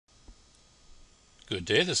Good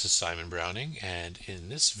day, this is Simon Browning, and in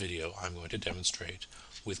this video I'm going to demonstrate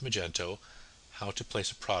with Magento how to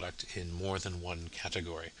place a product in more than one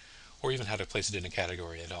category, or even how to place it in a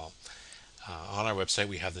category at all. On our website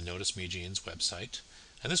we have the Notice Me Jeans website,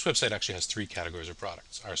 and this website actually has three categories of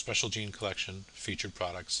products: our special jean collection, featured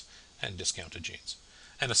products, and discounted jeans.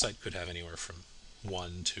 And a site could have anywhere from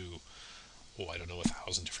one to, I don't know,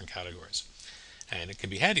 1,000 different categories. And it can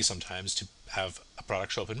be handy sometimes to have a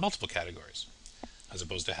product show up in multiple categories, as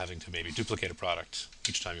opposed to having to maybe duplicate a product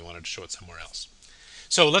each time you wanted to show it somewhere else.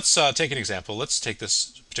 So let's take an example. Let's take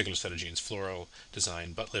this particular set of jeans, floral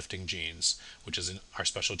design butt lifting jeans, which is in our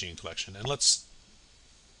special jean collection, and let's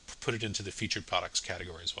put it into the featured products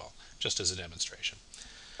category as well, just as a demonstration.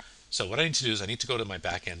 So what I need to do is I need to go to my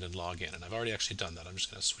back end and log in, and I've already actually done that. I'm just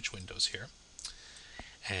going to switch windows here.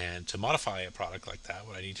 And to modify a product like that,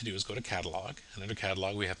 what I need to do is go to Catalog, and under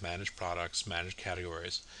Catalog we have Manage Products, Manage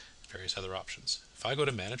Categories, various other options. If I go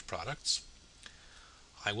to Manage Products,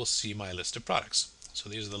 I will see my list of products. So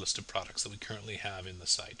these are the list of products that we currently have in the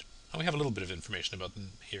site. And we have a little bit of information about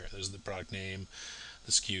them here. There's the product name,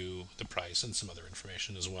 the SKU, the price, and some other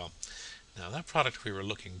information as well. Now that product we were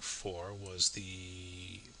looking for was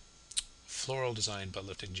the floral design butt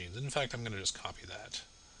lifting jeans. And in fact, I'm going to just copy that.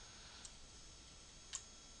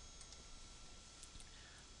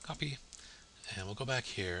 Copy. And we'll go back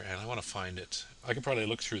here, and I want to find it. I could probably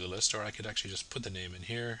look through the list, or I could actually just put the name in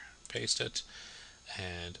here, paste it,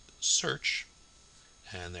 and search,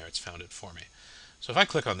 and there, it's found it for me. So if I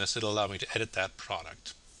click on this, it'll allow me to edit that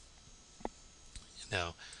product.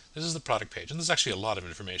 Now, this is the product page, and there's actually a lot of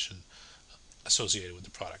information associated with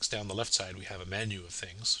the products. Down the left side, we have a menu of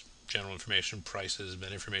things: general information, prices,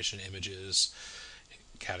 meta information, images,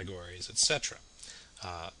 categories, etc.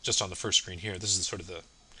 Just on the first screen here, this is sort of the,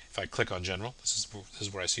 if I click on general, this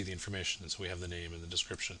is where I see the information. And so we have the name and the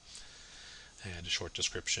description, and a short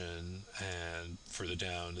description, and further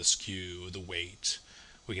down the SKU, the weight.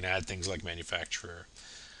 We can add things like manufacturer,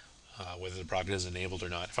 whether the product is enabled or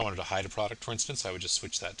not. If I wanted to hide a product, for instance, I would just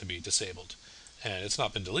switch that to be disabled. And it's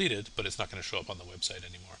not been deleted, but it's not going to show up on the website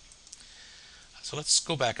anymore. So let's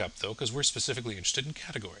go back up though, because we're specifically interested in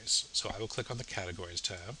categories. So I will click on the Categories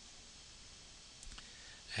tab.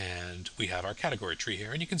 And we have our category tree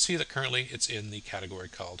here, and you can see that currently it's in the category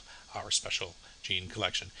called our special jean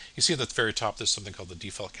collection. You see at the very top there's something called the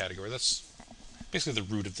default category. That's basically the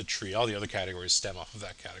root of the tree. All the other categories stem off of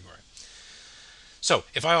that category. So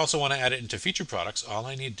if I also want to add it into featured products, all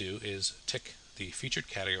I need to do is tick the featured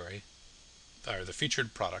category, or the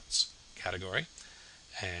featured products category,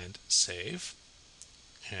 and save,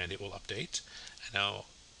 and it will update. And now,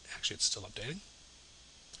 actually it's still updating.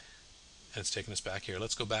 And it's taken us back here.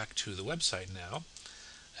 Let's go back to the website now,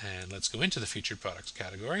 and let's go into the featured products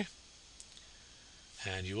category,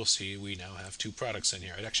 and you will see we now have two products in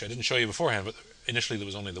here. Actually, I didn't show you beforehand, but initially there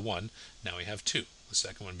was only the one. Now we have two, the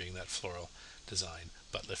second one being that floral design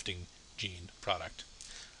butt lifting jean product.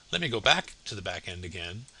 Let me go back to the back end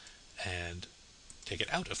again and take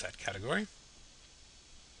it out of that category. I'm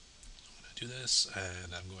going to do this,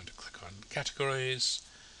 and I'm going to click on categories.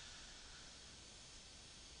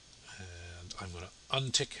 I'm going to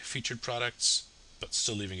untick featured products, but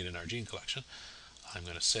still leaving it in our jean collection. I'm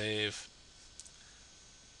going to save,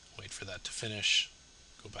 wait for that to finish,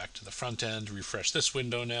 go back to the front end, refresh this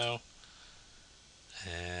window now,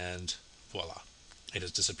 and voila, it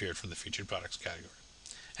has disappeared from the featured products category.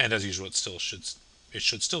 And as usual, it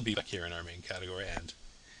should still be back here in our main category, and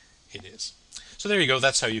it is. So there you go.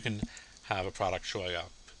 That's how you can have a product showing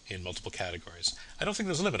up in multiple categories. I don't think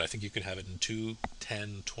there's a limit. I think you can have it in 2,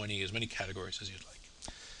 10, 20, as many categories as you'd like.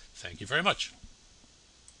 Thank you very much.